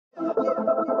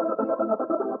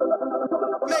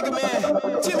Mega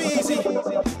Man, Jimmy Easy.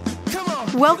 Come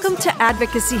on. Welcome to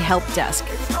Advocacy Help Desk,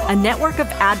 a network of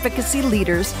advocacy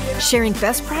leaders sharing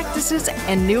best practices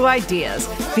and new ideas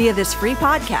via this free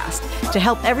podcast to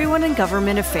help everyone in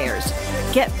government affairs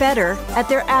get better at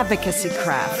their advocacy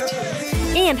craft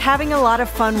and having a lot of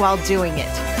fun while doing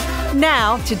it.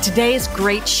 Now to today's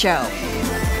great show.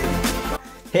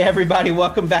 Hey everybody,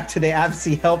 welcome back to the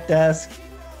Advocacy Help Desk.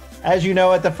 As you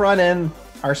know, at the front end,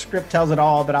 our script tells it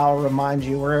all, but I'll remind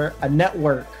you, we're a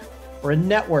network. We're a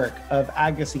network of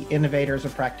advocacy innovators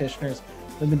and practitioners.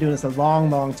 We've been doing this a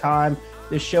long, long time.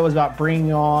 This show is about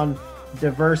bringing on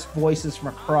diverse voices from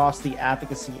across the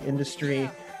advocacy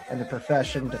industry and the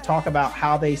profession to talk about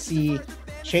how they see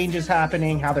changes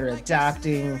happening, how they're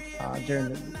adapting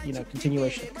during the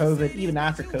continuation of COVID, even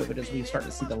after COVID, as we start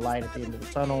to see the light at the end of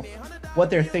the tunnel, what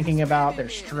they're thinking about, their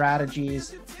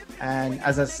strategies. And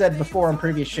as I said before on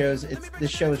previous shows, it's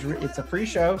a free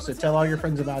show, so tell all your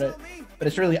friends about it. But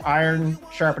it's really iron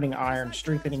sharpening iron,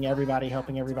 strengthening everybody,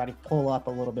 helping everybody pull up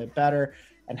a little bit better,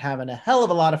 and having a hell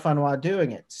of a lot of fun while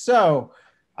doing it. So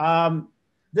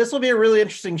this will be a really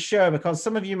interesting show because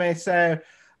some of you may say,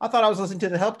 I thought I was listening to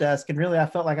the help desk, and really I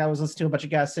felt like I was listening to a bunch of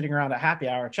guys sitting around at happy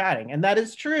hour chatting. And that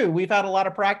is true. We've had a lot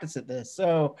of practice at this.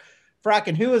 So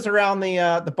Fracken, who is around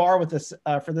the bar with us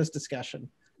for this discussion?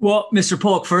 Well, Mr.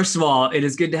 Polk, first of all, it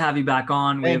is good to have you back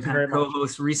on. We Thank have had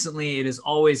co-hosts recently. It is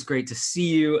always great to see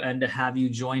you and to have you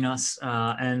join us.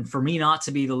 And for me not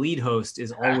to be the lead host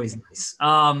is always nice,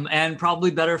 and probably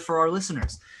better for our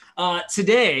listeners.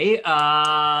 Today,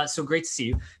 so great to see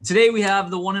you. Today we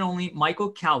have the one and only Michael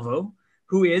Calvo,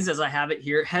 who is, as I have it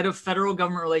here, head of Federal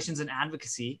Government Relations and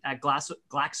Advocacy at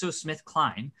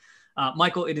GlaxoSmithKline.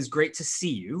 Michael, it is great to see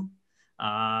you.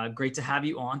 Great to have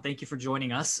you on. Thank you for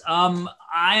joining us.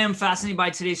 I am fascinated by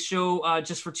today's show.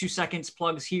 Just for 2 seconds,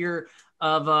 plugs here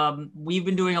of we've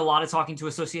been doing a lot of talking to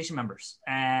association members,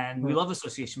 and we love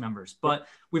association members, but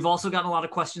we've also gotten a lot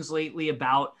of questions lately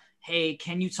about, hey,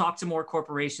 can you talk to more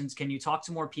corporations? Can you talk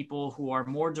to more people who are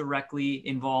more directly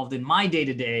involved in my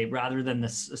day-to-day rather than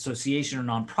this association or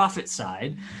nonprofit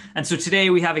side? And so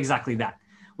today we have exactly that.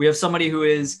 We have somebody who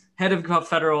is head of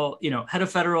federal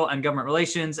and government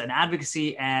relations and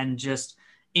advocacy, and just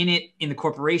in the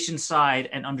corporation side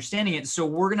and understanding it. So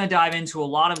we're going to dive into a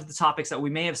lot of the topics that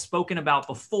we may have spoken about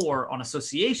before on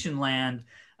association land,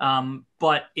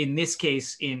 but in this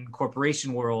case, in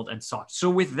corporation world and such. So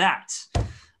with that,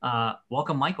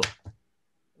 welcome, Michael.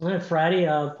 All right, Friday,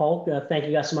 Polk, thank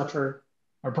you guys so much or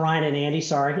Brian and Andy,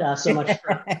 sorry, so much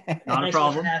for, Not a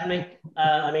problem. for having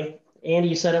me. Andy,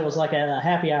 you said it was like a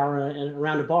happy hour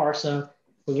around a bar, so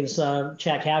we can just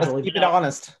chat casually. Let's keep it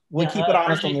honest. We'll keep it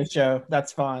honest on this show.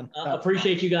 That's fine.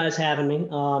 Appreciate you guys having me.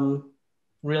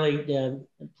 Really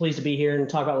pleased to be here and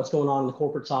talk about what's going on the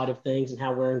corporate side of things and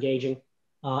how we're engaging.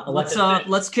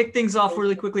 Let's kick things off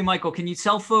really quickly, Michael. Can you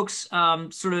tell folks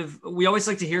we always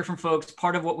like to hear from folks.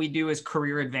 Part of what we do is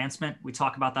career advancement. We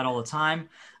talk about that all the time.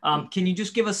 Can you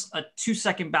just give us a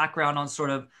 2-second background on sort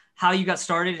of how you got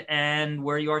started and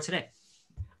where you are today?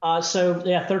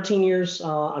 13 years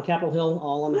on Capitol Hill,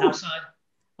 all on the House side.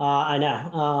 I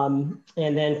know.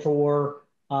 And then for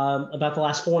about the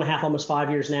last 4.5, almost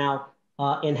 5 years now,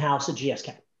 in-house at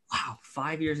GSK. Wow,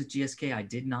 5 years at GSK. I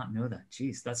did not know that.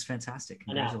 Jeez, that's fantastic.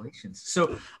 Congratulations.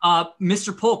 So,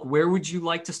 Mr. Polk, where would you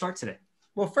like to start today?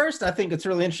 Well, first, I think it's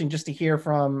really interesting just to hear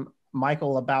from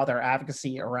Michael about their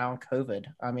advocacy around COVID.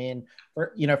 I mean,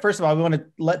 first of all, we want to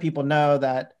let people know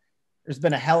that there's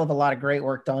been a hell of a lot of great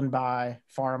work done by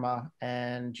pharma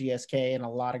and GSK, and a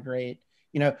lot of great,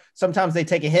 sometimes they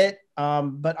take a hit,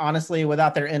 but honestly,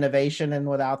 without their innovation and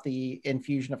without the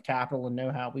infusion of capital and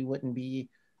know-how, we'd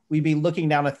be looking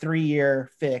down a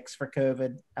 3-year fix for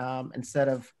COVID instead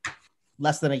of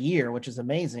less than a year, which is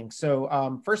amazing.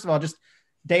 So first of all, just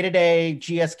day-to-day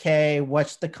GSK,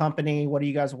 what's the company? What are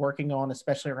you guys working on,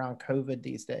 especially around COVID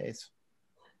these days?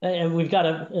 And we've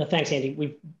got thanks, Andy.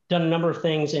 We've done a number of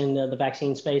things in the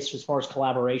vaccine space as far as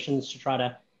collaborations to try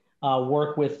to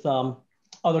work with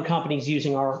other companies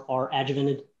using our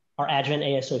adjuvant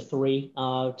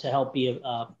AS03 to help be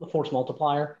a force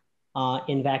multiplier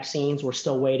in vaccines. We're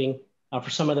still waiting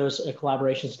for some of those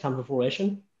collaborations to come to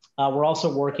fruition. We're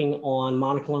also working on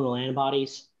monoclonal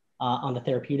antibodies on the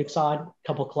therapeutic side, a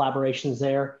couple of collaborations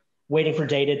there, waiting for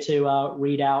data to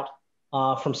read out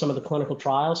from some of the clinical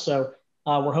trials. So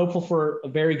we're hopeful for a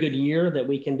very good year that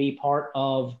we can be part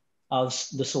of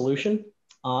the solution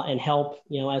and help,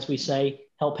 as we say,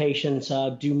 help patients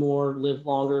do more, live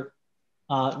longer,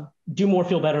 do more,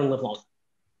 feel better, and live longer.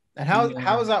 And how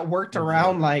has that worked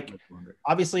around? Like,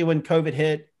 obviously, when COVID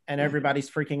hit and everybody's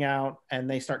freaking out and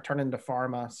they start turning to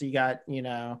pharma. So you got,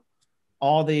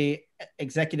 all the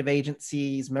executive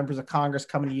agencies, members of Congress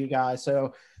coming to you guys.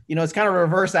 So, it's kind of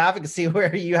reverse advocacy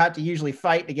where you have to usually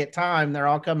fight to get time. They're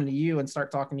all coming to you and start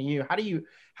talking to you.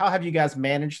 How have you guys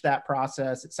managed that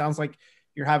process? It sounds like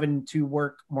you're having to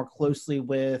work more closely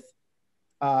with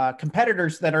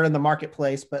competitors that are in the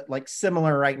marketplace, but like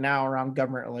similar right now around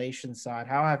government relations side.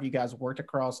 How have you guys worked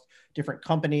across different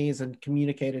companies and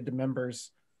communicated to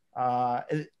members?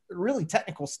 Really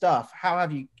technical stuff. How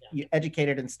have you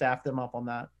educated and staffed them up on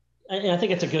that? And I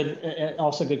think it's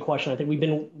also a good question. I think we've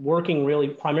been working really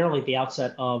primarily at the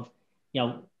outset of,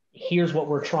 here's what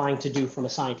we're trying to do from a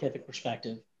scientific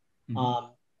perspective,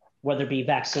 whether it be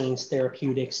vaccines,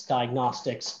 therapeutics,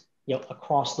 diagnostics,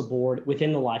 across the board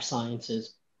within the life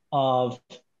sciences of,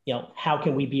 how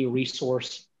can we be a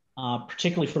resource,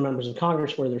 particularly for members of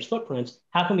Congress where there's footprints,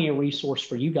 how can we be a resource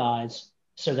for you guys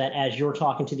so that as you're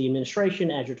talking to the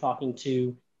administration, as you're talking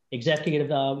to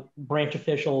executive branch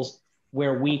officials,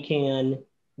 where we can,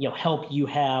 help you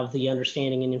have the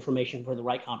understanding and information for the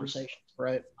right conversations.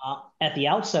 Right. At the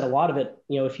outset, a lot of it,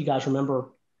 if you guys remember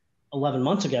 11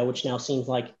 months ago, which now seems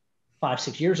like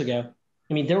 5-6 years ago,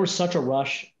 there was such a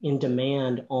rush in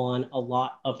demand on a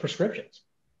lot of prescriptions.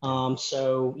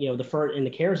 So, in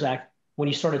the CARES Act, when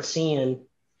you started seeing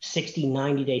 60,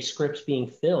 90-day scripts being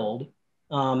filled,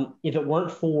 if it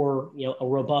weren't for, a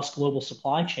robust global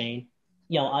supply chain,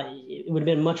 it would have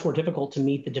been much more difficult to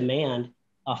meet the demand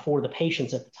for the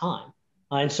patients at the time.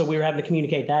 And so we were having to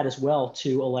communicate that as well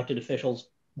to elected officials,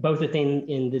 both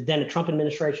in the then Trump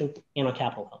administration and on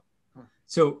Capitol Hill.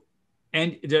 So,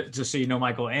 and just so you know,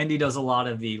 Michael, Andy does a lot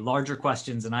of the larger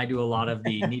questions and I do a lot of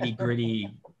the nitty gritty,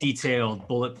 detailed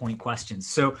bullet point questions.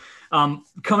 So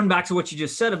coming back to what you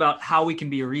just said about how we can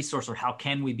be a resource or how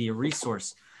can we be a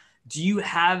resource, do you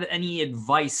have any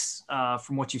advice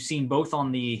from what you've seen both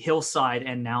on the Hill side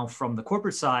and now from the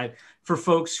corporate side for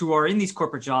folks who are in these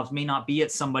corporate jobs, may not be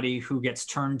at somebody who gets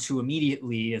turned to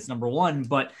immediately as number one,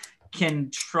 but can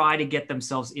try to get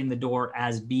themselves in the door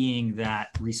as being that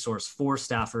resource for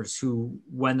staffers who,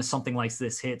 when something like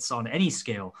this hits on any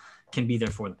scale, can be there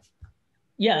for them?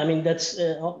 Yeah, that's,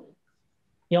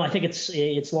 I think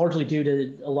it's largely due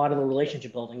to a lot of the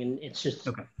relationship building. And it's just,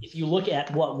 If you look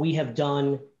at what we have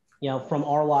done, from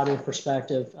our lobbying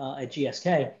perspective at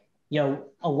GSK,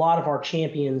 a lot of our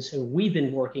champions who we've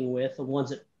been working with, the ones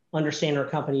that understand our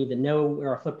company, that know where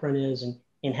our footprint is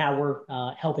and how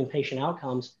we're helping patient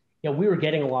outcomes, we were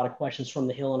getting a lot of questions from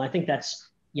the Hill. And I think that's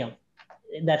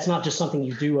not just something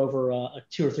you do over a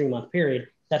 2 or 3 month period.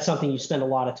 That's something you spend a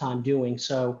lot of time doing.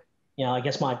 So, I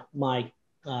guess my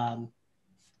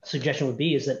suggestion would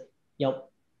be is that,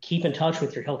 keep in touch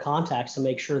with your Hill contacts to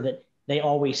make sure that they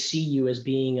always see you as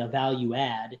being a value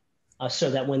add so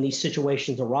that when these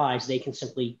situations arise, they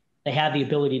have the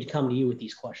ability to come to you with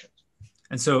these questions.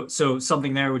 And so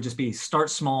something there would just be start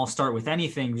small, start with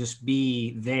anything, just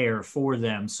be there for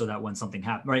them so that when something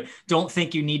happens, right? Don't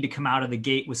think you need to come out of the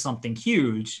gate with something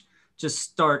huge, just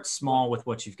start small with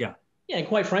what you've got. Yeah, and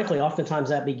quite frankly, oftentimes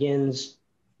that begins,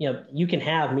 you can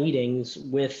have meetings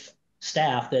with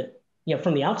staff that,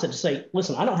 from the outset to say,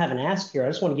 listen, I don't have an ask here. I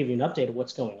just want to give you an update of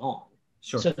what's going on.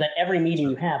 Sure. So that every meeting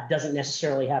you have doesn't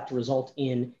necessarily have to result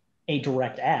in a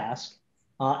direct ask.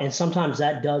 And sometimes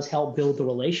that does help build the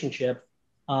relationship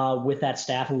with that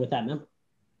staff and with that member.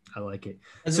 I like it.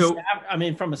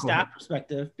 From a staff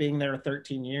perspective, being there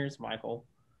 13 years, Michael,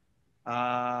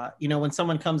 when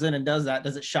someone comes in and does that,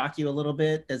 does it shock you a little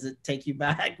bit? Does it take you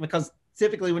back? Because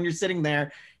typically when you're sitting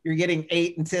there, you're getting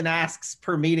 8 and 10 asks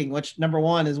per meeting, which number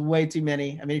one is way too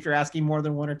many. If you're asking more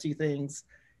than 1 or 2 things,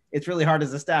 it's really hard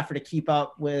as a staffer to keep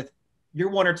up with your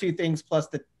 1 or 2 things plus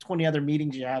the 20 other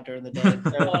meetings you have during the day.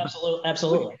 So,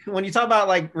 absolutely. When you talk about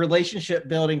like relationship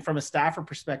building from a staffer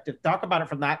perspective, talk about it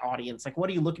from that audience. Like, what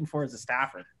are you looking for as a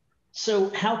staffer? So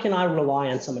how can I rely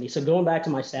on somebody? So going back to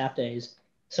my staff days.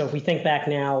 So if we think back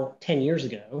now 10 years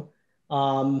ago,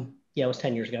 it was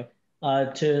 10 years ago,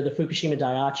 to the Fukushima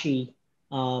Daiichi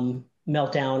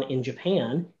meltdown in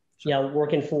Japan,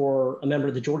 working for a member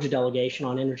of the Georgia delegation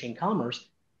on energy and commerce,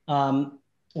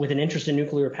 with an interest in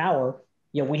nuclear power,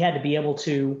 we had to be able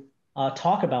to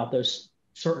talk about those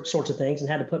sorts of things and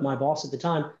had to put my boss at the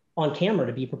time on camera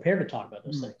to be prepared to talk about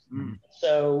those things. Mm-hmm.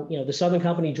 So, the Southern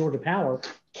Company, Georgia Power,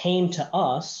 came to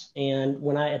us, and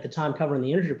when I, at the time covering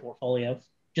the energy portfolio,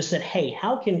 just said, hey,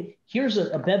 here's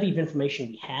a bevy of information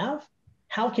we have.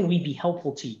 How can we be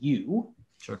helpful to you?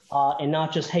 Sure. And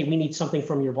not just, hey, we need something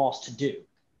from your boss to do.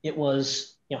 It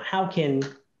was, how can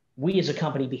we as a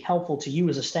company be helpful to you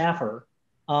as a staffer?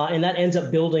 And that ends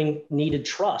up building needed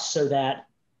trust so that,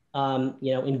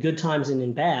 in good times and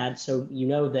in bad, so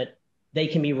that they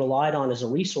can be relied on as a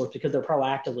resource because they're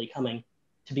proactively coming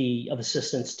to be of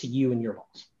assistance to you and your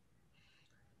boss.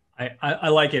 I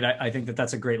like it. I think that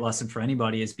that's a great lesson for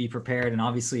anybody, is be prepared. And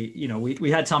obviously, we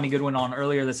had Tommy Goodwin on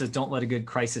earlier that says, don't let a good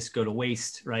crisis go to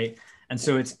waste. Right. And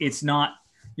so it's not,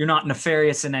 you're not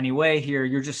nefarious in any way here.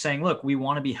 You're just saying, look, we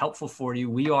want to be helpful for you.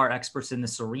 We are experts in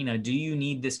this arena. Do you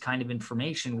need this kind of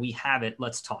information? We have it.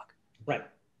 Let's talk. Right.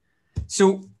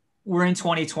 So we're in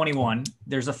 2021.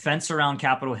 There's a fence around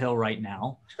Capitol Hill right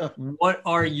now. What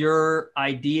are your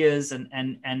ideas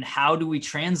and how do we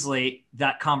translate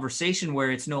that conversation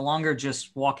where it's no longer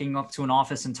just walking up to an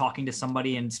office and talking to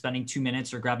somebody and spending 2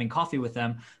 minutes or grabbing coffee with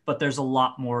them, but there's a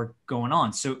lot more going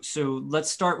on. So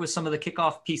let's start with some of the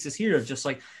kickoff pieces here of just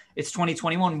like, it's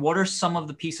 2021. What are some of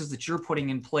the pieces that you're putting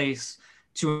in place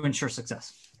to ensure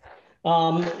success?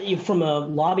 From a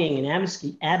lobbying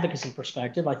and advocacy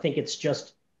perspective, I think it's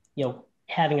just,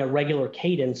 having a regular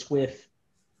cadence with,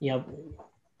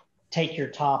 take your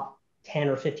top 10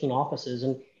 or 15 offices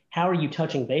and how are you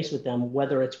touching base with them,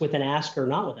 whether it's with an ask or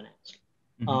not with an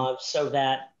ask, so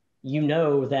that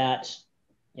that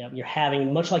you're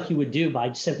having, much like you would do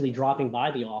by simply dropping by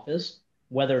the office,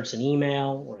 whether it's an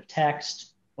email or a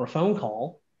text or a phone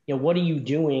call, what are you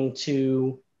doing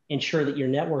to ensure that your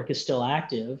network is still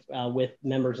active with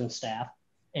members and staff,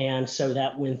 and so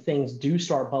that when things do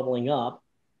start bubbling up,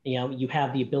 you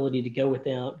have the ability to go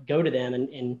to them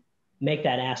and make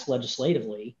that ask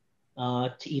legislatively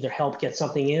to either help get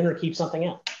something in or keep something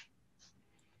out.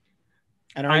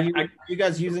 And are you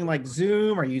guys using like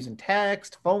Zoom? Are you using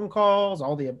text, phone calls,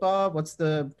 all the above?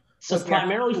 So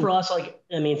primarily for us,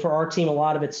 for our team, a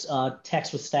lot of it's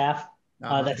text with staff.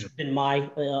 That's been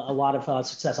a lot of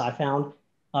success I found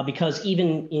because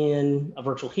even in a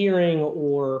virtual hearing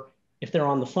or if they're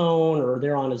on the phone or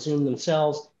they're on a Zoom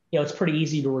themselves, it's pretty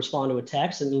easy to respond to a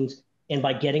text. It means, and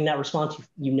by getting that response,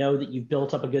 you know that you've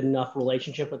built up a good enough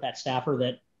relationship with that staffer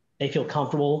that they feel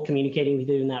comfortable communicating with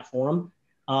you in that forum.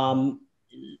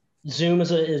 Zoom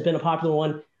has been a popular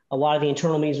one. A lot of the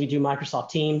internal meetings we do Microsoft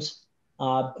Teams.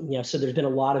 So there's been a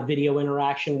lot of video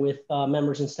interaction with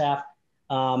members and staff.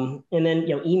 And then,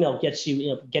 email gets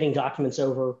you, getting documents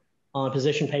over on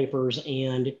position papers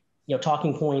and,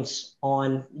 talking points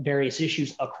on various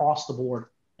issues across the board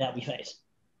that we face.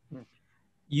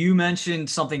 You mentioned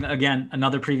something, again,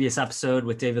 another previous episode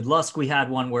with David Lusk. We had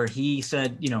one where he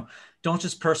said, don't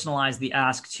just personalize the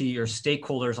ask to your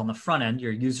stakeholders on the front end,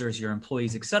 your users, your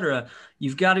employees, et cetera.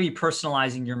 You've got to be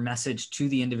personalizing your message to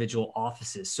the individual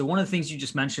offices. So one of the things you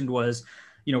just mentioned was,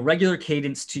 regular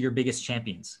cadence to your biggest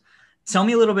champions. Tell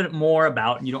me a little bit more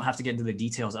about, and you don't have to get into the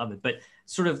details of it, but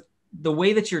sort of the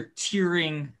way that you're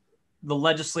tiering the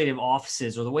legislative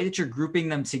offices or the way that you're grouping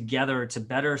them together to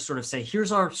better sort of say,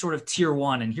 here's our sort of tier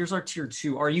one and here's our tier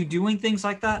two. Are you doing things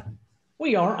like that?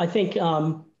 We are. I think in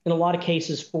a lot of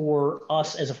cases for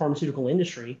us as a pharmaceutical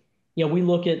industry, we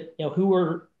look at who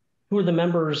are the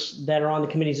members that are on the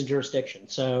committees of jurisdiction.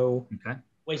 So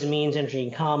Ways and Means, Energy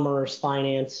and Commerce,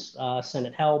 Finance,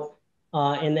 Senate Health,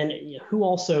 and then who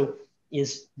also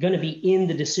is going to be in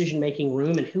the decision-making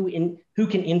room and who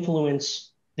can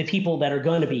influence the people that are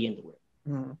going to be in the room.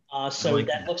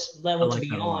 That looks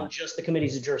beyond just the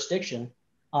committees of jurisdiction,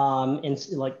 and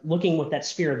like looking what that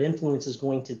sphere of influence is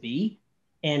going to be,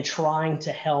 and trying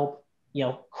to help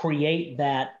create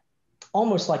that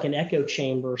almost like an echo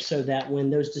chamber, so that when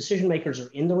those decision makers are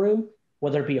in the room,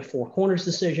 whether it be a four corners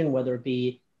decision, whether it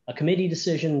be a committee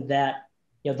decision, that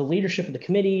the leadership of the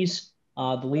committees,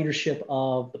 the leadership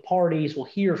of the parties will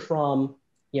hear from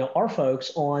our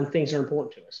folks on things that are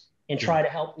important to us, and try to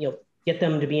help get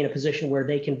them to be in a position where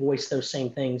they can voice those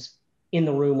same things in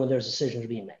the room when there's decisions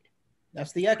being made.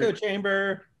 That's the echo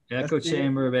chamber. Echo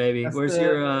chamber, baby. Where's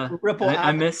your ripple?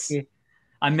 I miss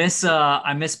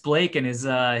Blake and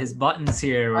his buttons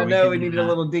here. I know we need a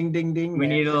little ding ding ding. We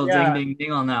need a little ding ding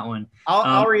ding on that one.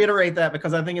 I'll reiterate that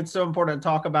because I think it's so important to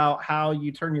talk about how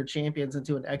you turn your champions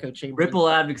into an echo chamber. Ripple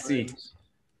advocacy.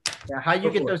 Yeah, how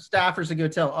you get those staffers to go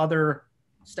tell other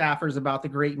staffers about the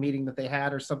great meeting that they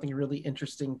had or something really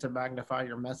interesting to magnify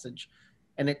your message.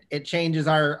 And it changes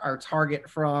our target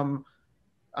from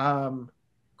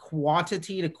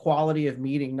quantity to quality of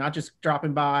meeting, not just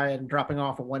dropping by and dropping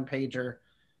off a one pager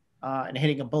and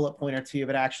hitting a bullet point or two,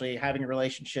 but actually having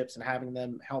relationships and having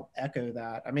them help echo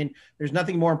that. I mean, there's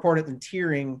nothing more important than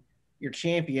tiering your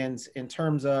champions in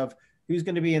terms of who's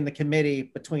going to be in the committee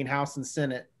between House and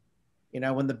Senate.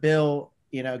 When the bill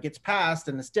gets passed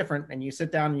and it's different, and you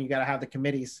sit down and you got to have the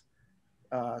committees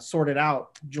sorted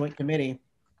out, joint committee,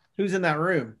 who's in that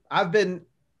room? I've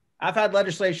had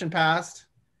legislation passed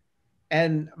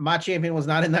and my champion was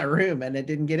not in that room and it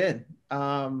didn't get in.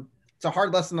 It's a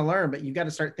hard lesson to learn, but you've got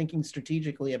to start thinking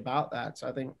strategically about that. So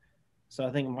I think So I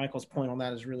think Michael's point on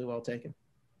that is really well taken.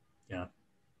 Yeah,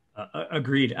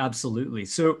 agreed. Absolutely.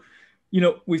 So,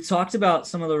 we've talked about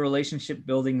some of the relationship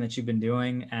building that you've been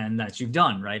doing and that you've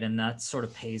done, right? And that sort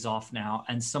of pays off now.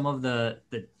 And some of the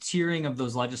tiering of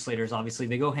those legislators, obviously,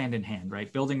 they go hand in hand, right?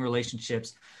 Building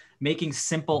relationships, making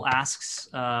simple asks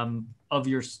of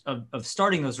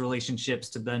starting those relationships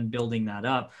to then building that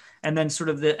up. And then sort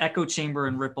of the echo chamber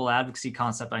and ripple advocacy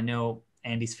concept. I know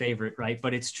Andy's favorite, right?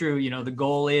 But it's true. The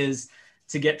goal is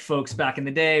to get folks back in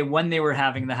the day when they were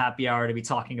having the happy hour to be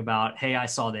talking about, hey, I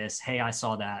saw this. Hey, I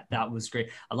saw that. That was great.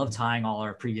 I love tying all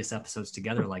our previous episodes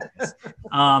together like this.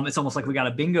 It's almost like we got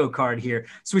a bingo card here.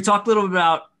 So we talked a little bit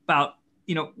about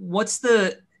what's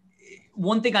the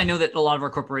one thing I know that a lot of our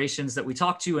corporations that we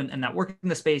talk to and that work in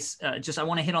the space, I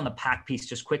want to hit on the PAC piece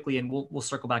just quickly, and we'll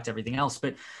circle back to everything else.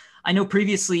 But I know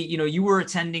previously, you were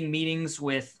attending meetings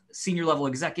with senior level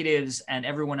executives and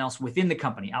everyone else within the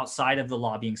company outside of the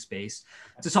lobbying space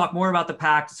to talk more about the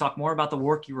PAC, to talk more about the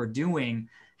work you were doing.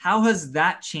 How has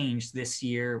that changed this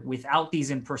year without these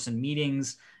in-person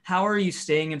meetings? How are you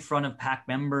staying in front of PAC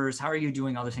members? How are you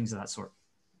doing other things of that sort?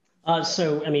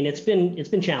 So, I mean, it's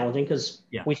been challenging because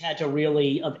we've had to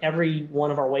really, of every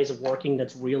one of our ways of working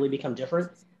that's really become different,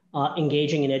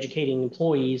 engaging and educating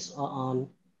employees on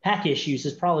PAC issues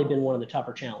has probably been one of the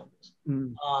tougher challenges.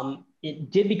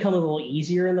 It did become a little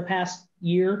easier in the past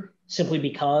year simply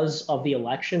because of the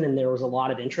election, and there was a lot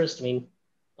of interest. I mean,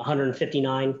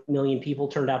 159 million people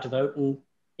turned out to vote in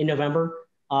November.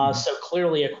 So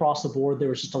clearly across the board, there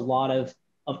was just a lot of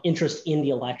interest in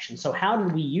the election. So how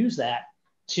did we use that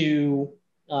to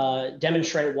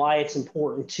demonstrate why it's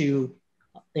important to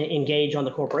engage on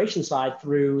the corporation side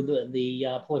through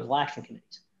the political action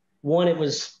committees? One, it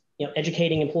was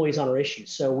educating employees on our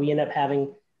issues. So we end up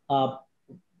having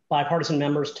bipartisan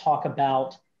members talk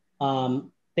about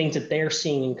things that they're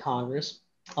seeing in Congress.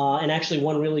 And actually,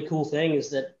 one really cool thing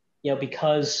is that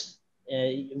because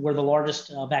we're the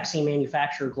largest vaccine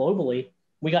manufacturer globally,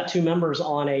 we got two members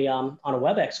on a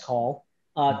WebEx call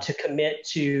to commit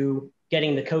to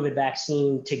getting the COVID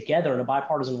vaccine together in a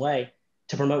bipartisan way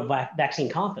to promote vaccine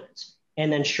confidence.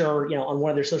 And then on one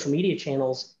of their social media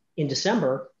channels in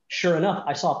December, sure enough,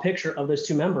 I saw a picture of those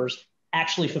two members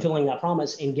actually fulfilling that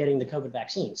promise and getting the COVID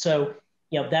vaccine. So,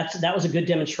 that was a good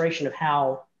demonstration of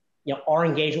how, our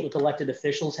engagement with elected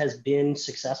officials has been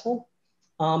successful.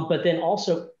 But then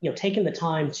also, taking the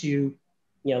time to,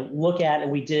 look at,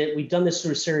 and we've done this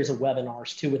through a series of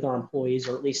webinars too with our employees,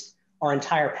 or at least our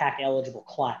entire PAC eligible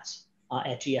class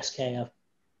at GSK.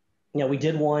 We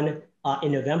did one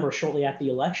in November, shortly after the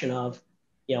election of,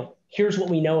 here's what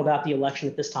we know about the election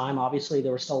at this time. Obviously,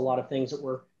 there were still a lot of things that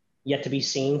were yet to be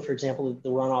seen. For example, the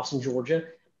runoffs in Georgia.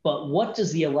 But what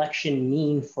does the election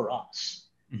mean for us?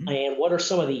 And what are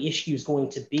some of the issues going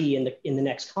to be in the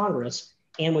next Congress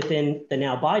and within the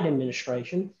now Biden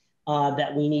administration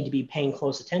that we need to be paying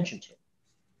close attention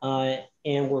to?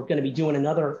 And we're going to be doing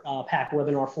another PAC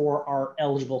webinar for our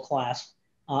eligible class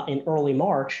in early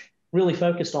March, really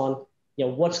focused on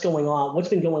what's been going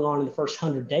on in the first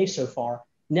 100 days so far,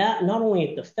 not only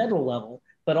at the federal level,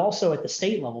 but also at the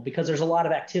state level, because there's a lot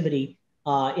of activity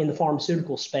in the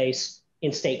pharmaceutical space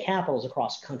in state capitals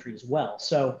across the country as well.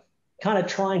 So kind of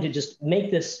trying to just make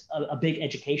this a big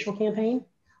educational campaign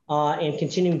and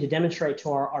continuing to demonstrate to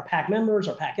our PAC members,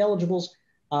 our PAC eligibles,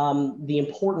 the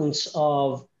importance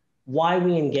of why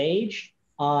we engage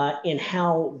and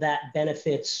how that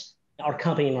benefits our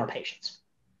company and our patients.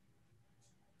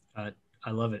 I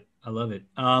love it. I love it.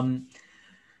 One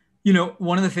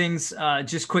of the things,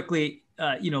 just quickly,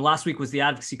 last week was the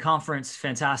advocacy conference.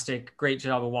 Fantastic. Great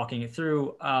job of walking it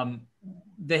through.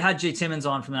 They had Jay Timmons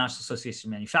on from the National Association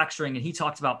of Manufacturing, and he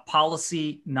talked about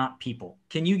policy, not people.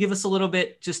 Can you give us a little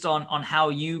bit just on how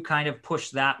you kind of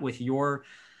push that with your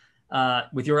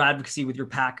advocacy, with your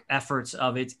PAC efforts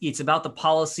of it? It's about the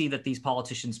policy that these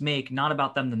politicians make, not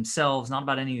about them themselves, not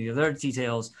about any of the other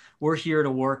details. We're here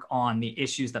to work on the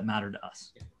issues that matter to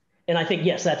us. And I think,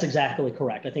 yes, that's exactly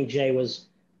correct. I think Jay was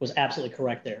absolutely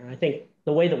correct there. And I think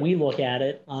the way that we look at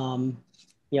it,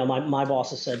 my boss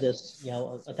has said this,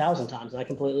 1,000 times, and I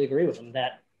completely agree with him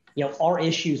that, our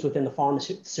issues within the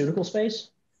pharmaceutical space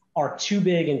are too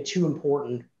big and too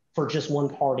important for just one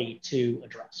party to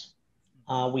address.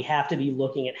 We have to be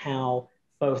looking at how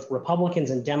both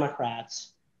Republicans and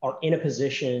Democrats are in a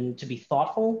position to be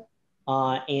thoughtful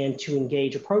and to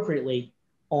engage appropriately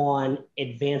on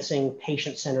advancing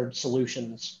patient-centered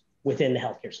solutions within the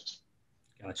healthcare system.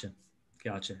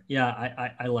 Gotcha.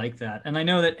 Yeah, I like that. And I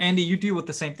know that, Andy, you deal with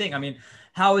the same thing. I mean,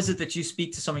 how is it that you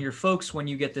speak to some of your folks when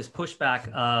you get this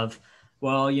pushback of,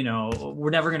 well, you know,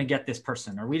 we're never going to get this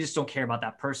person, or we just don't care about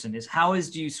that person, is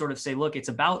do you sort of say, look, it's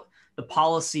about the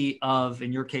policy of,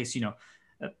 in your case, you know,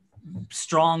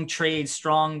 strong trade,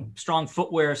 strong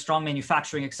footwear, strong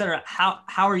manufacturing, et cetera.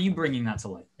 How are you bringing that to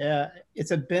light? Yeah,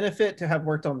 it's a benefit to have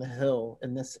worked on the Hill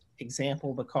in this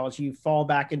example because you fall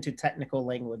back into technical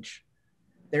language.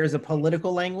 There's a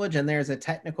political language and there's a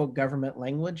technical government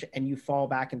language, and you fall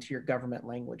back into your government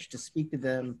language to speak to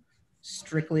them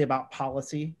strictly about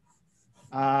policy.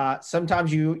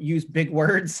 Sometimes you use big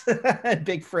words and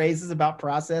big phrases about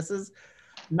processes,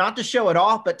 not to show it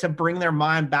off, but to bring their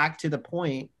mind back to the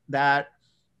point that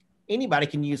anybody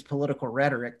can use political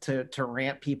rhetoric to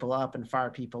ramp people up and fire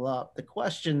people up. The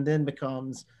question then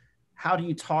becomes, how do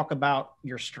you talk about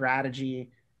your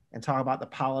strategy and talk about the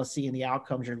policy and the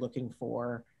outcomes you're looking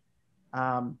for,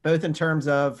 both in terms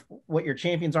of what your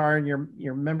champions are in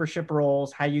your membership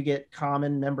roles, how you get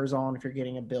common members on if you're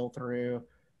getting a bill through,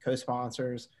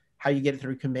 co-sponsors, how you get it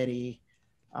through committee,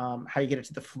 how you get it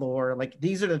to the floor. Like,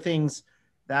 these are the things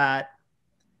that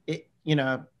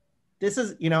this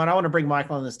is, and I want to bring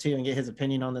Michael on this too and get his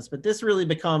opinion on this, but this really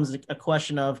becomes a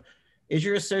question of, is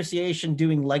your association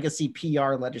doing legacy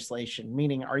PR legislation?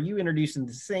 Meaning, are you introducing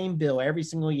the same bill every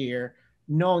single year,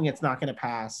 knowing it's not going to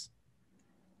pass?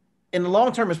 In the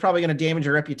long term, it's probably going to damage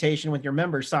your reputation with your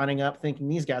members signing up thinking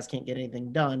these guys can't get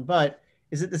anything done. But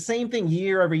is it the same thing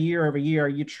year over year over year? Are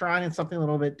you trying something a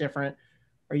little bit different?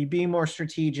 Are you being more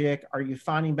strategic? Are you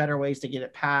finding better ways to get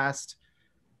it passed?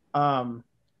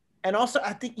 And also,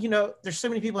 I think, there's so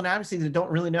many people in advocacy that don't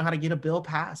really know how to get a bill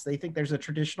passed. They think there's a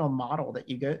traditional model that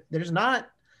you go. There's not.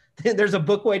 There's a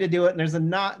book way to do it, and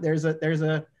there's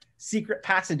a secret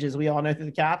passages we all know through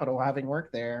the Capitol, having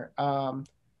worked there. Calvo,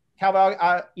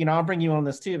 I'll bring you on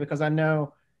this too, because I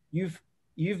know you've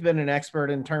been an expert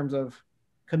in terms of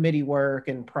committee work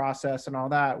and process and all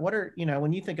that. What are,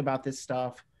 when you think about this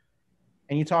stuff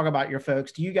and you talk about your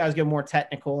folks, do you guys go more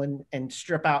technical and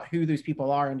strip out who those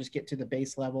people are and just get to the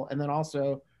base level? And then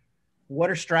also, what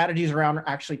are strategies around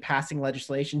actually passing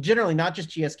legislation, generally, not just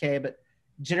GSK, but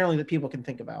generally that people can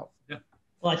think about? Yeah.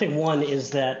 Well, I think one is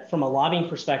that from a lobbying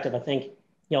perspective, I think,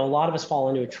 a lot of us fall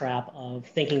into a trap of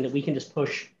thinking that we can just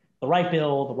push the right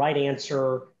bill, the right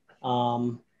answer,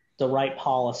 the right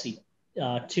policy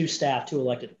to staff, to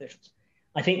elected officials.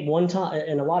 I think one time,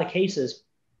 in a lot of cases,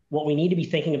 what we need to be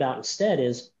thinking about instead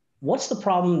is, what's the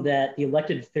problem that the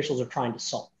elected officials are trying to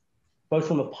solve, both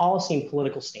from a policy and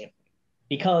political standpoint?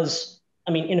 Because,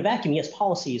 in a vacuum, yes,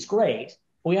 policy is great,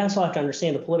 but we also have to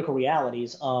understand the political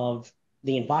realities of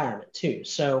the environment too.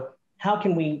 So how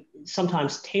can we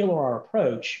sometimes tailor our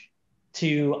approach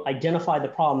to identify the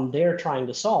problem they're trying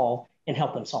to solve and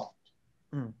help them solve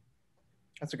it?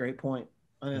 That's a great point.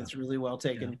 I think it's really well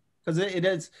taken, because it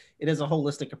is a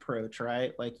holistic approach,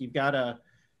 right? Like,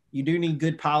 you do need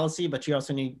good policy, but you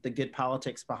also need the good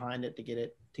politics behind it to get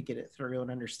it through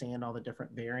and understand all the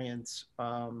different variants.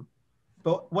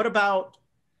 But what about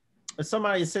if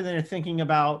somebody is sitting there thinking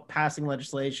about passing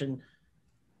legislation?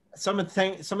 Some of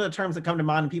the terms that come to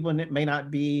mind, and people may not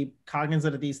be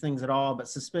cognizant of these things at all, but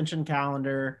suspension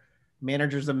calendar,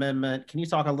 manager's amendment. Can you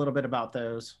talk a little bit about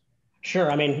those?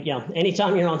 Sure.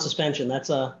 Anytime you're on suspension, that's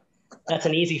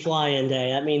an easy fly-in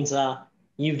day. That means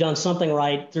you've done something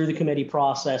right through the committee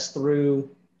process,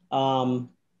 through in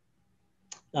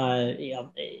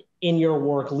your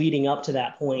work leading up to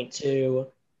that point to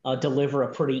deliver a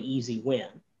pretty easy win.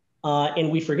 And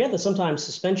we forget that sometimes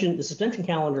the suspension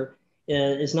calendar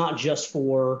is not just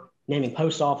for naming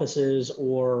post offices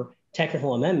or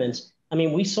technical amendments.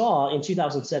 We saw in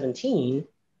 2017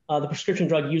 the prescription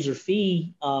drug user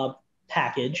fee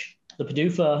package, the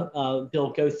PDUFA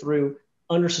bill, go through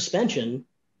under suspension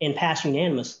and pass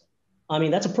unanimously.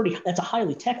 That's a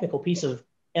highly technical piece of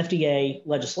FDA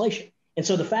legislation. And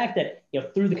so the fact that,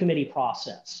 through the committee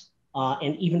process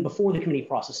and even before the committee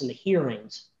process in the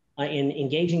hearings, in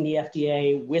engaging the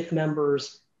FDA with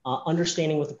members,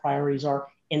 understanding what the priorities are,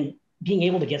 and being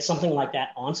able to get something like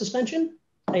that on suspension,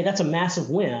 that's a massive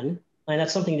win. And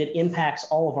that's something that impacts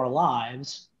all of our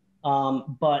lives.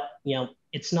 But,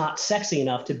 it's not sexy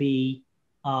enough to be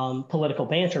political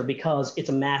banter, because it's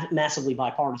a massively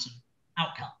bipartisan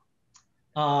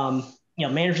outcome.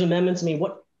 Manager's amendments.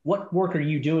 What work are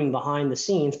you doing behind the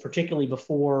scenes, particularly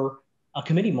before a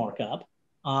committee markup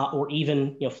or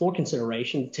even floor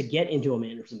consideration, to get into a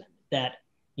manager's amendment? That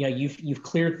you've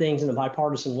cleared things in a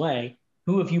bipartisan way.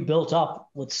 Who have you built up?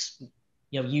 Let's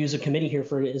use a committee here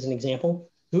as an example.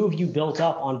 Who have you built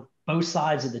up on both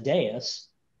sides of the dais,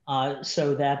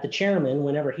 so that the chairman,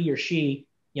 whenever he or she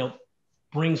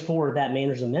brings forward that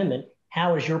manager's amendment,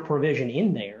 how is your provision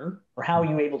in there, or how are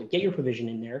you able to get your provision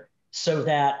in there so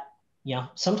that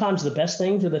sometimes the best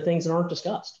things are the things that aren't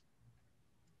discussed.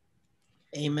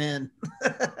 Amen.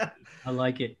 I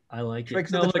like it. I like it.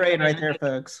 Tricks of the trade right there,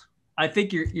 folks. I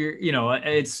think you're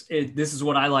this is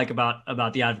what I like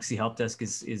about the Advocacy Help Desk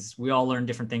is we all learn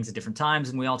different things at different times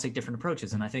and we all take different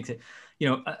approaches. And I think that,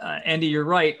 Andy, you're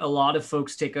right. A lot of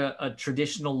folks take a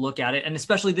traditional look at it. And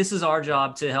especially this is our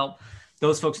job to help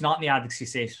those folks not in the advocacy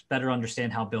space better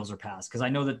understand how bills are passed. Because I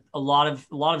know that a lot of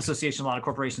associations, a lot of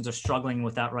corporations are struggling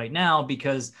with that right now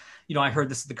because, I heard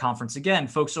this at the conference again,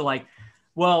 folks are like,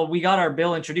 well, we got our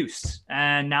bill introduced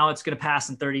and now it's going to pass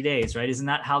in 30 days, right? Isn't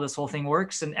that how this whole thing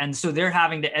works? And so they're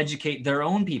having to educate their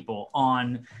own people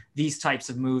on these types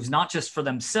of moves, not just for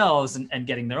themselves and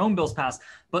getting their own bills passed,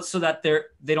 but so that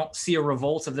they don't see a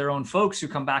revolt of their own folks who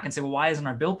come back and say, well, why isn't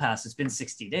our bill passed? It's been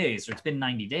 60 days or it's been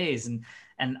 90 days. And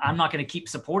I'm not going to keep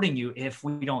supporting you if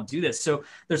we don't do this. So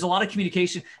there's a lot of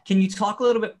communication. Can you talk a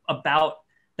little bit about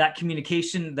that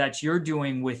communication that you're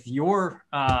doing with your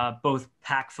both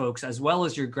PAC folks as well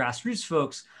as your grassroots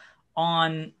folks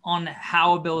on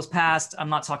how a bill is passed? I'm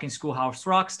not talking Schoolhouse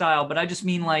Rock style, but I just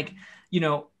mean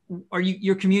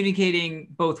you're communicating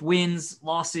both wins,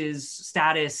 losses,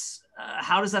 status?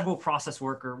 How does that whole process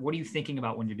work, or what are you thinking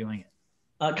about when you're doing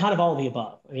it? Kind of all of the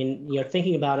above. I mean,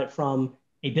 thinking about it from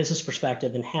a business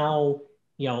perspective and how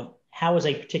is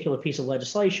a particular piece of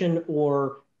legislation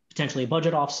or potentially a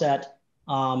budget offset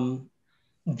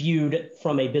viewed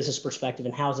from a business perspective,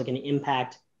 and how is it going to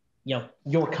impact,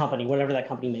 your company, whatever that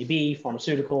company may be,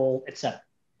 pharmaceutical, et cetera.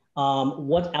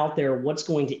 What's out there, what's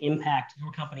going to impact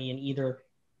your company in either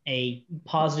a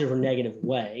positive or negative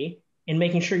way, and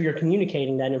making sure you're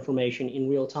communicating that information in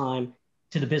real time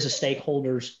to the business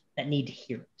stakeholders that need to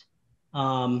hear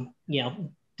it.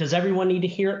 Does everyone need to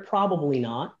hear it? Probably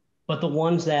not, but the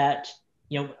ones that,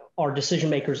 are decision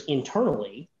makers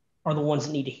internally are the ones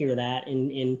that need to hear that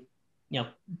and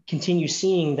continue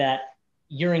seeing that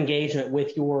your engagement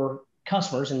with your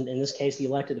customers, and in this case, the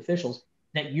elected officials,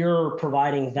 that you're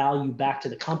providing value back to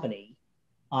the company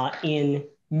in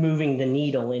moving the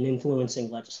needle and influencing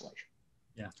legislation.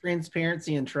 Yeah.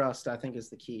 Transparency and trust, I think, is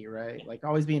the key, right? Like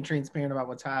always being transparent about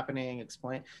what's happening,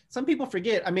 explain. Some people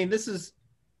forget. I mean,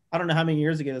 I don't know how many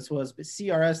years ago this was, but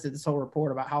CRS did this whole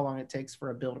report about how long it takes for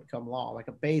a bill to become law, like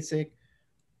a basic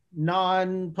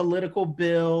non-political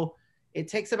bill. It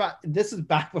takes this is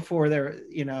back before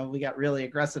we got really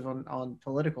aggressive on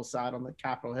political side on the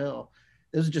Capitol Hill.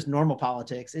 This was just normal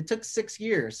politics. It took 6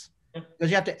 years because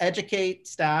you have to educate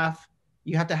staff.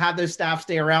 You have to have those staff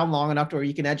stay around long enough to where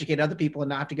you can educate other people and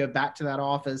not have to go back to that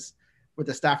office where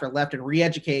the staff are left and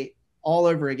re-educate all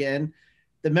over again.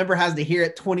 The member has to hear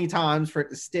it 20 times for it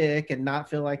to stick and not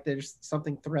feel like there's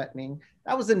something threatening.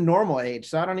 That was in normal age.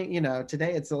 So I don't,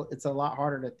 today it's a lot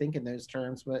harder to think in those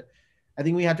terms, but I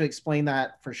think we have to explain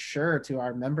that for sure to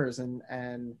our members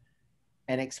and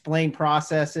explain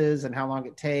processes and how long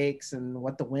it takes and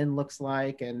what the win looks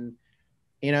like. And,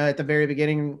 at the very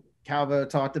beginning, Calvo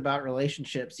talked about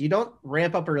relationships. You don't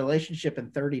ramp up a relationship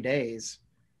in 30 days.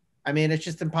 I mean, it's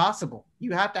just impossible.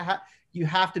 You have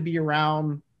to be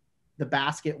around the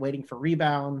basket waiting for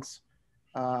rebounds.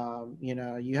 You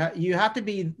have to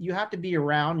be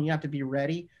around, and you have to be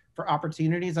ready for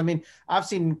opportunities. I mean, I've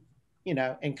seen,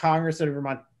 in Congress over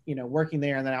my, working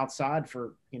there and then outside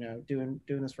for, doing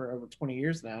this for over 20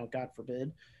 years now, God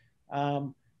forbid.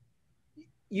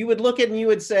 You would look at and you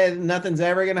would say nothing's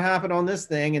ever going to happen on this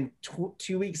thing. And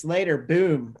 2 weeks later,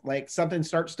 boom, like something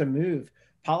starts to move.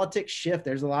 Politics shift.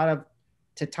 There's a lot of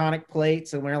tectonic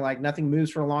plates and where like nothing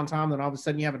moves for a long time, then all of a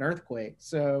sudden you have an earthquake.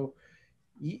 So,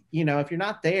 if you're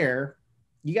not there,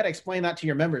 you got to explain that to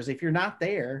your members. If you're not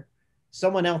there,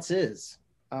 someone else is,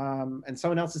 and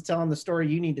someone else is telling the story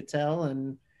you need to tell.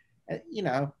 And,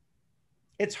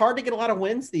 it's hard to get a lot of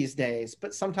wins these days,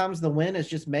 but sometimes the win is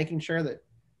just making sure that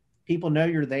people know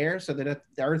you're there so that if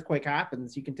the earthquake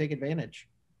happens, you can take advantage.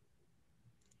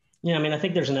 Yeah. I mean, I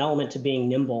think there's an element to being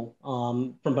nimble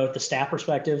from both the staff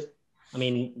perspective. I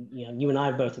mean, you and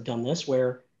I both have done this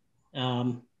where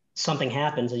something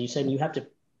happens, as you said, and you have to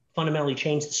fundamentally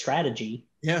change the strategy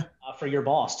for your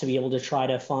boss to be able to try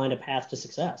to find a path to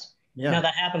success. Yeah. Now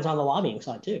that happens on the lobbying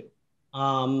side too.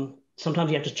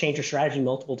 Sometimes you have to change your strategy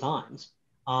multiple times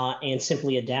and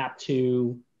simply adapt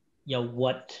to,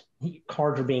 what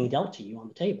cards are being dealt to you on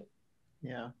the table.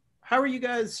 Yeah. How are you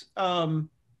guys? How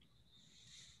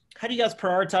do you guys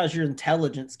prioritize your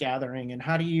intelligence gathering, and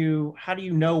how do you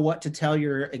know what to tell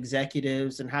your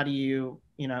executives, and how do you,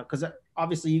 because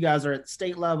obviously you guys are at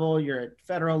state level, you're at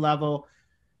federal level.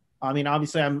 I mean,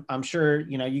 obviously I'm sure,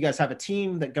 you guys have a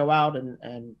team that go out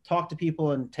and talk to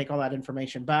people and take all that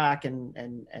information back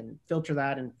and filter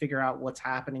that and figure out what's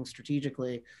happening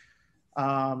strategically.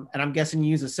 And I'm guessing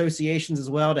you use associations as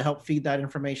well to help feed that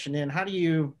information in. How do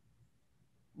you,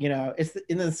 it's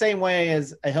in the same way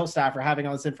as a Hill staffer having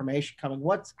all this information coming.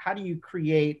 How do you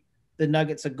create the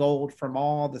nuggets of gold from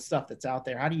all the stuff that's out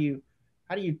there? How do you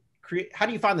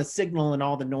find the signal and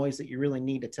all the noise that you really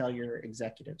need to tell your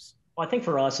executives? Well, I think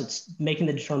for us, it's making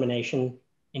the determination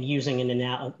and using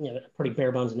a pretty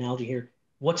bare bones analogy here.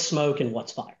 What's smoke and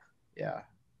what's fire? Yeah.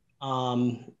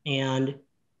 And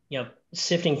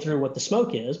sifting through what the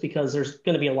smoke is, because there's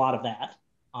going to be a lot of that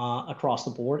across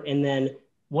the board. And then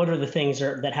what are the things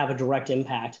that have a direct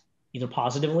impact, either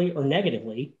positively or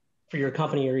negatively, for your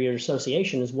company or your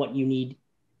association, is what you need,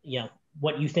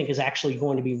 what you think is actually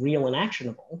going to be real and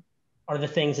actionable are the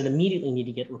things that immediately need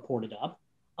to get reported up.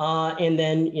 And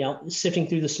then, sifting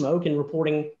through the smoke and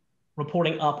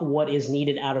reporting up what is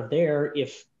needed out of there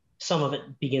if some of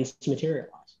it begins to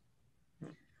materialize.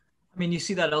 I mean, you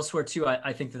see that elsewhere too.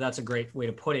 I think that's a great way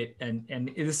to put it.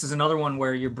 And this is another one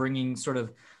where you're bringing sort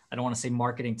of, I don't want to say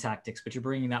marketing tactics, but you're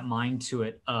bringing that mind to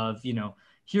it of,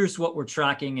 here's what we're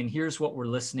tracking and here's what we're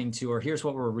listening to, or here's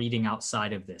what we're reading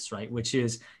outside of this, right? Which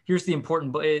is, here's the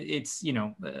important, but it's,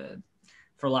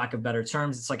 for lack of better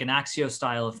terms, it's like an Axio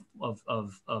style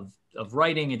of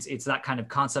writing. It's that kind of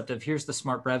concept of, here's the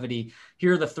smart brevity.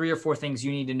 Here are the 3 or 4 things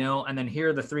you need to know. And then here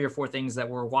are the 3 or 4 things that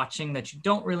we're watching that you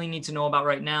don't really need to know about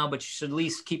right now, but you should at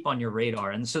least keep on your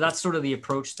radar. And so that's sort of the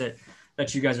approach that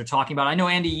you guys are talking about. I know,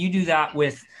 Andy, you do that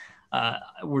with,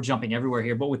 we're jumping everywhere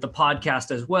here, but with the podcast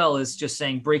as well, is just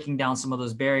saying, breaking down some of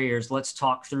those barriers. Let's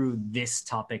talk through this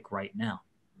topic right now.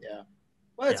 Yeah.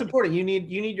 Well, it's important. You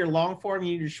need your long form,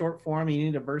 you need your short form, you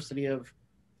need diversity of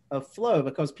flow,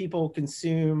 because people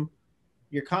consume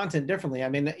your content differently. I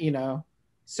mean,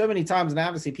 so many times in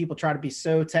advocacy, people try to be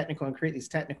so technical and create these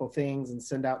technical things and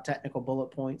send out technical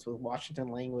bullet points with Washington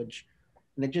language,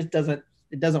 and it just doesn't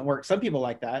work. Some people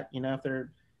like that,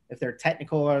 if they're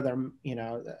technical, or they're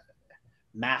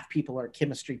math people or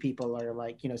chemistry people, or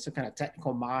like some kind of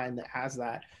technical mind that has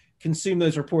that, consume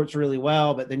those reports really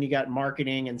well. But then you got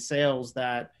marketing and sales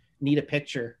that need a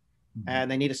picture,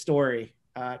 and they need a story,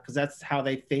 because that's how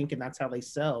they think and that's how they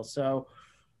sell. So,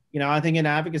 I think in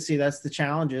advocacy, that's the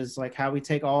challenge, is like how we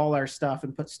take all our stuff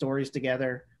and put stories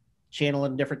together, channel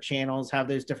in different channels, have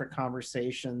those different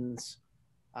conversations,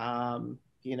 and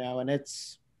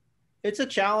it's a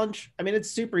challenge. I mean, it's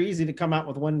super easy to come out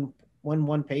with one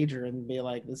pager and be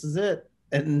like, this is it,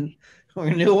 and we're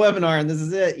gonna do a webinar and this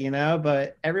is it,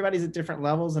 but everybody's at different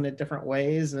levels and at different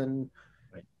ways. And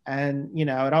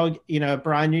it all,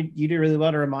 Brian, you do really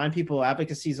well to remind people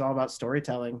advocacy is all about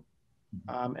storytelling.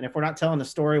 And if we're not telling the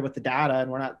story with the data, and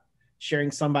we're not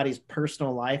sharing somebody's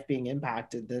personal life being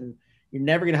impacted, then you're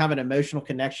never going to have an emotional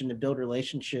connection to build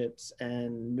relationships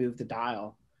and move the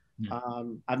dial.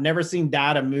 I've never seen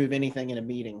data move anything in a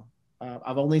meeting.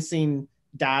 I've only seen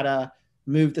data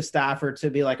move the staffer to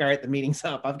be like, all right, the meeting's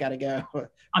up, I've got to go.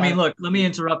 I mean, look, let me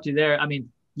interrupt you there. I mean,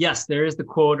 yes, there is the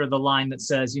quote or the line that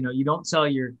says, you don't tell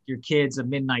your kids a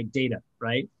midnight data,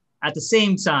 right? At the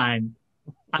same time,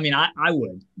 I mean, I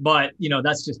would, but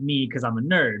that's just me because I'm a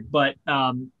nerd. But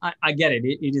I get it.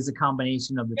 It is a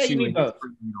combination of the two. You need both.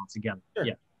 All together. Sure.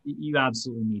 Yeah, you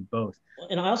absolutely need both.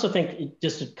 And I also think,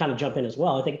 just to kind of jump in as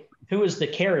well, I think, who is the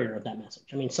carrier of that message?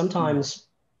 I mean, sometimes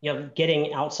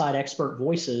getting outside expert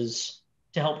voices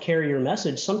to help carry your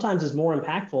message sometimes is more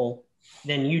impactful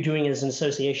than you doing as an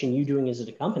association, you doing as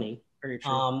a company. Very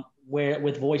true. Where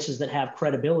with voices that have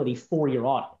credibility for your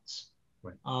audience.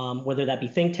 Right. Whether that be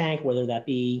think tank, whether that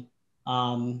be a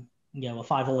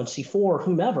 501c4 or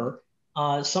whomever,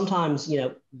 sometimes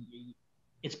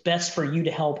it's best for you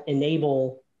to help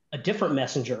enable a different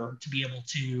messenger to be able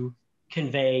to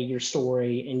convey your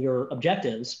story and your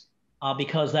objectives,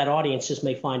 because that audience just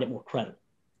may find it more credible.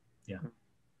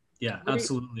 Yeah,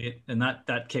 absolutely. And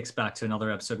that kicks back to another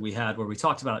episode we had where we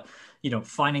talked about,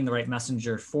 finding the right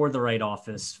messenger for the right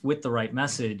office with the right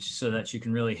message so that you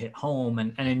can really hit home.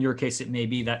 And in your case, it may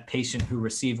be that patient who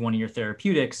received one of your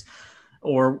therapeutics,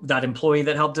 or that employee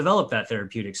that helped develop that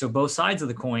therapeutic. So both sides of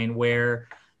the coin, where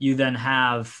you then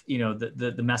have,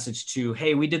 the message to,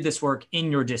 hey, we did this work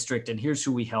in your district, and here's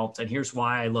who we helped, and here's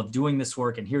why I love doing this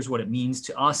work, and here's what it means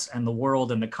to us and the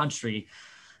world and the country.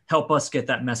 Help us get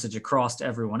that message across to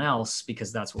everyone else,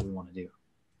 because that's what we want to do.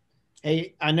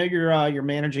 Hey, I know you're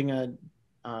managing a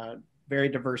very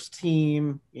diverse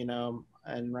team,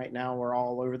 and right now we're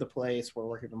all over the place. We're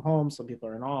working from home. Some people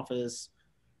are in office.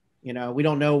 We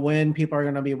don't know when people are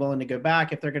going to be willing to go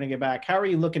back, if they're going to go back. How are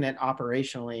you looking at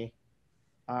operationally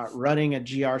running a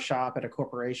GR shop at a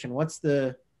corporation?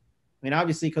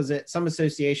 Obviously, because at some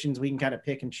associations we can kind of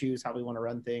pick and choose how we want to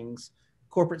run things.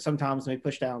 corporate sometimes may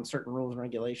push down certain rules and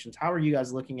regulations. How are you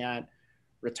guys looking at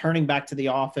returning back to the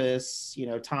office,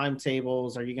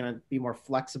 timetables? Are you going to be more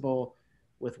flexible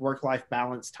with work-life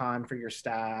balance time for your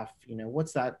staff?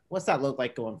 What's that look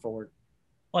like going forward?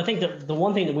 Well, I think that the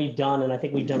one thing that we've done, and I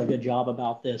think we've done a good job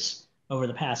about this over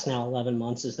the past now 11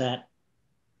 months, is that,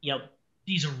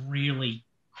 these are really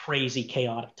crazy,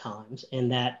 chaotic times,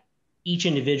 and that each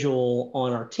individual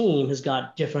on our team has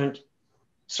got different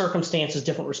circumstances,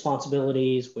 different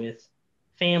responsibilities with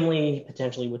family,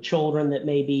 potentially with children that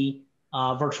may be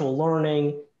virtual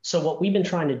learning. So what we've been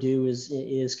trying to do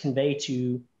is convey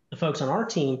to the folks on our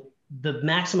team the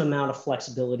maximum amount of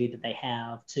flexibility that they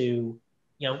have to,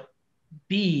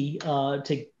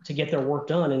 to get their work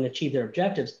done and achieve their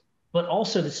objectives, but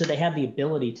also so they have the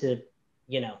ability to,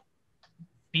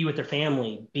 be with their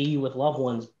family, be with loved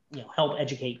ones, help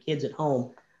educate kids at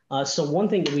home. So one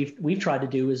thing that we've tried to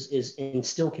do is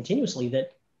instill continuously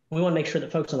that we want to make sure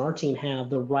that folks on our team have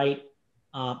we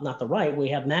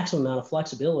have maximum amount of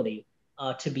flexibility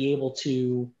to be able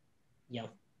to,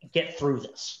 get through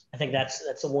this. I think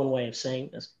that's the one way of saying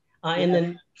this. And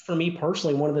then for me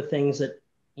personally, one of the things that,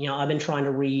 I've been trying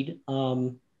to read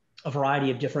a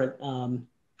variety of different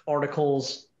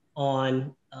articles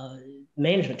on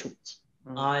management tools.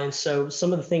 And so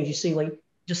some of the things you see, like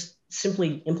just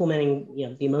simply implementing,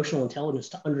 the emotional intelligence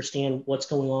to understand what's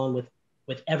going on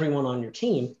with everyone on your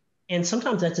team. And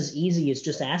sometimes that's as easy as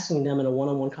just asking them in a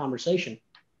one-on-one conversation,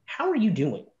 how are you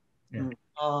doing? Yeah.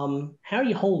 How are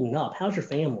you holding up? How's your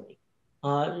family?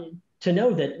 To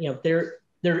know that,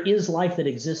 there is life that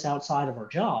exists outside of our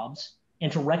jobs,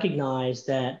 and to recognize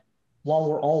that while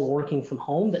we're all working from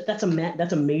home, that's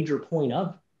a major point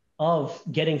of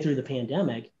getting through the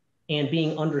pandemic and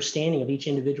being understanding of each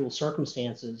individual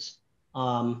circumstances,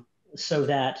 so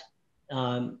that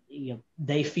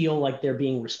they feel like they're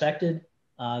being respected,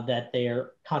 that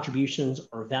their contributions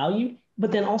are valued, but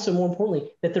then also more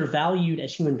importantly, that they're valued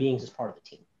as human beings as part of the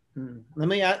team.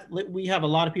 We have a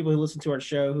lot of people who listen to our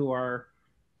show who are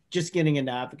just getting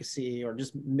into advocacy or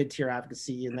just mid-tier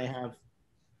advocacy, and they have,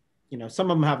 some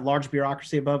of them have large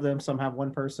bureaucracy above them, some have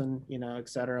one person, et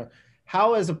cetera.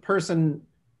 How, as a person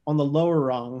on the lower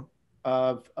rung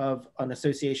of an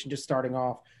association just starting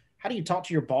off, how do you talk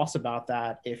to your boss about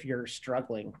that if you're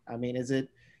struggling? I mean, is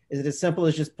it as simple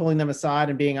as just pulling them aside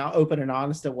and being open and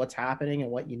honest at what's happening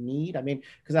and what you need? I mean,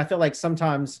 because I feel like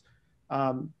sometimes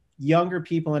younger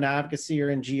people in advocacy or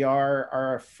in GR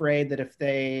are afraid that if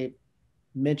they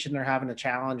mention they're having a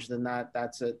challenge, then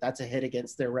that's a hit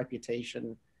against their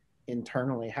reputation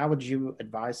internally. How would you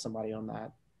advise somebody on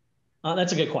that?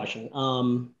 That's a good question.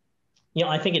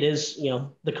 I think it is,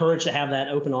 the courage to have that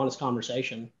open, honest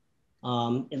conversation.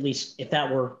 At least if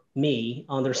that were me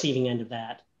on the receiving end of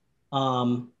that.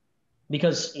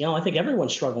 Because, I think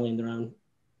everyone's struggling in their own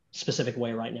specific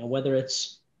way right now, whether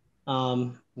it's,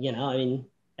 everyone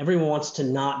wants to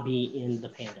not be in the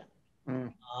pandemic.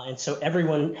 And so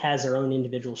everyone has their own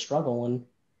individual struggle,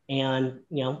 and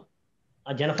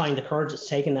identifying the courage that's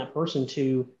taken that person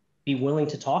to be willing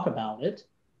to talk about it,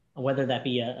 whether that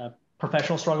be a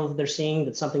professional struggle that they're seeing,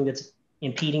 that's something that's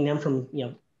impeding them from,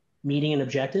 meeting an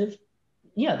objective.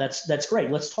 Yeah, that's great.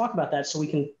 Let's talk about that so we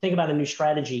can think about a new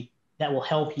strategy that will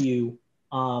help you,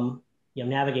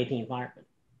 navigate the environment.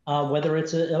 Whether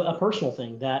it's a personal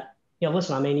thing that,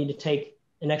 listen, I may need to take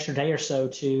an extra day or so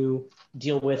to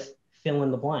deal with fill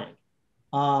in the blank.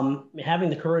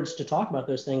 Having the courage to talk about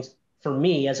those things, for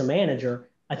me as a manager,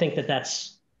 I think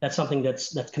that's something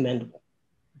that's commendable.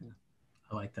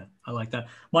 I like that.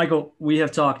 Michael, we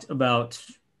have talked about,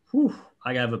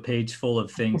 I have a page full of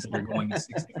things that are going in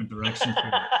 6 different directions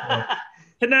here.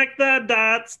 Connect the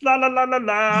dots, la la la la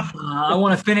la. I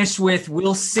want to finish with,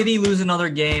 will City lose another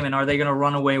game, and are they going to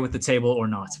run away with the table or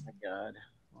not? Oh my God.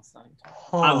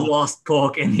 I've lost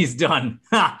Polk, and he's done.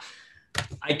 I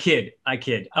kid. I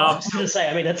was going to say,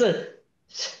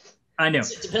 I know.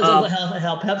 It depends on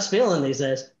how Pep's feeling these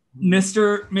days.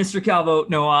 Mr. Calvo,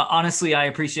 no, honestly, I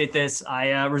appreciate this.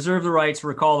 I reserve the right to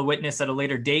recall the witness at a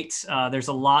later date. There's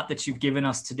a lot that you've given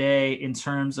us today in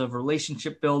terms of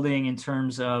relationship building, in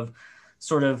terms of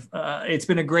it's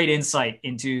been a great insight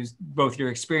into both your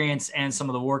experience and some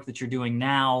of the work that you're doing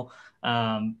now.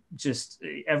 Just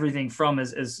everything from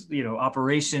as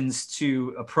operations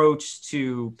to approach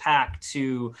to PAC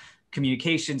to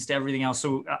communications to everything else.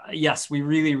 So yes, we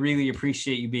really, really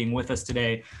appreciate you being with us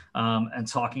today and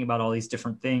talking about all these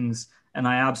different things. And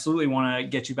I absolutely want to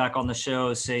get you back on the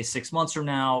show, say 6 months from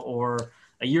now or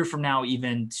a year from now,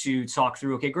 even, to talk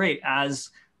through, okay, great, as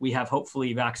we have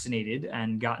hopefully vaccinated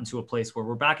and gotten to a place where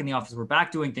we're back in the office, we're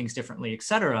back doing things differently, et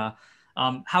cetera.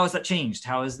 How has that changed?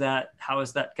 How has that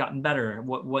gotten better?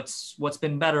 What's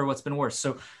been better? What's been worse?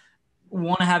 So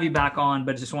want to have you back on,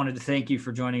 but just wanted to thank you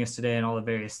for joining us today and all the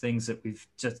various things that we've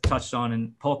just touched on.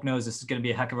 And Polk knows this is going to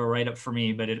be a heck of a write-up for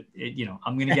me, but I'm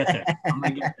going to get there. I'm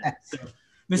going to get there. So,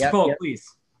 Mr. Polk,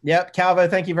 please. Yep, Calvo,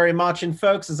 thank you very much. And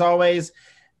folks, as always,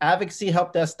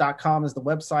 advocacyhelpdesk.com is the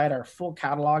website. Our full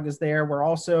catalog is there. We're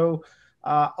also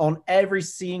on every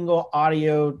single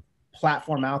audio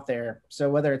platform out there. So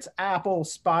whether it's Apple,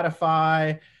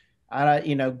 Spotify,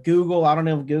 Google, I don't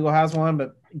know if Google has one,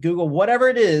 but Google, whatever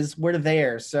it is, we're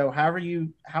there. So however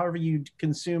you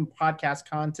consume podcast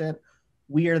content,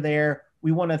 we are there.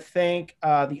 We want to thank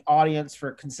the audience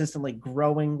for consistently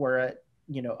growing. We're at,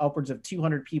 upwards of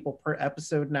 200 people per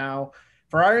episode now.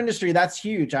 For our industry, that's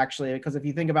huge, actually, because if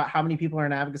you think about how many people are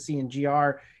in advocacy and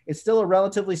GR, it's still a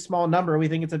relatively small number. We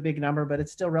think it's a big number, but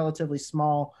it's still relatively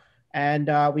small. And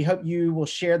we hope you will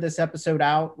share this episode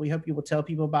out. We hope you will tell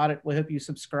people about it. We hope you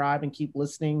subscribe and keep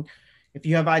listening. If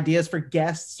you have ideas for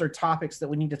guests or topics that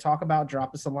we need to talk about,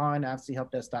 drop us a line,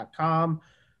 advocacyhelpdesk.com.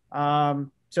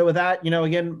 So with that,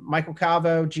 again, Michael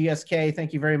Calvo, GSK,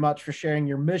 thank you very much for sharing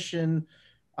your mission,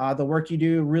 the work you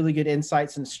do, really good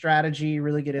insights and strategy,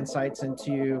 really good insights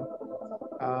into,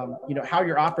 how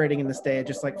you're operating in this day,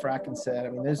 just like Fracken said. I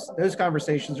mean, those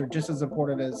conversations are just as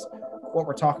important as what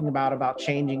we're talking about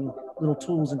changing little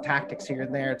tools and tactics here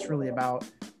and there. It's really about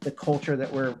the culture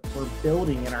that we're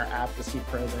building in our advocacy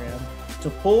program to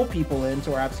pull people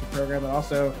into our advocacy program and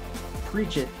also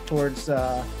preach it towards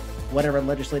whatever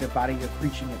legislative body you're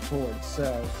preaching it towards.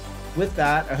 So with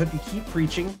that, I hope you keep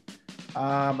preaching.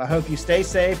 I hope you stay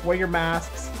safe, wear your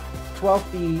masks, 12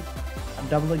 feet. I'm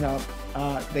doubling up.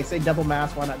 They say double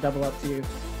mask, why not double up too?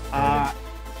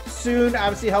 Soon,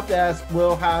 Advocacy Help Desk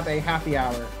will have a happy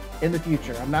hour in the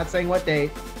future. I'm not saying what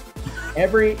date.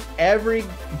 Every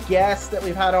guest that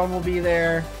we've had on will be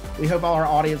there. We hope all our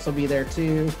audience will be there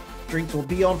too. Drinks will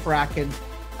be on Fracken.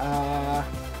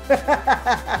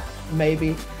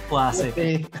 Maybe.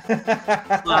 Classic.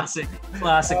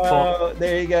 Classic. Oh,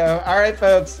 there you go. All right,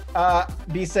 folks.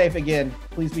 Be safe again.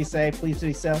 Please be safe. Please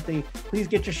be healthy. Please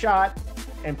get your shot.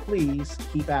 And please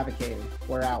keep advocating.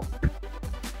 We're out.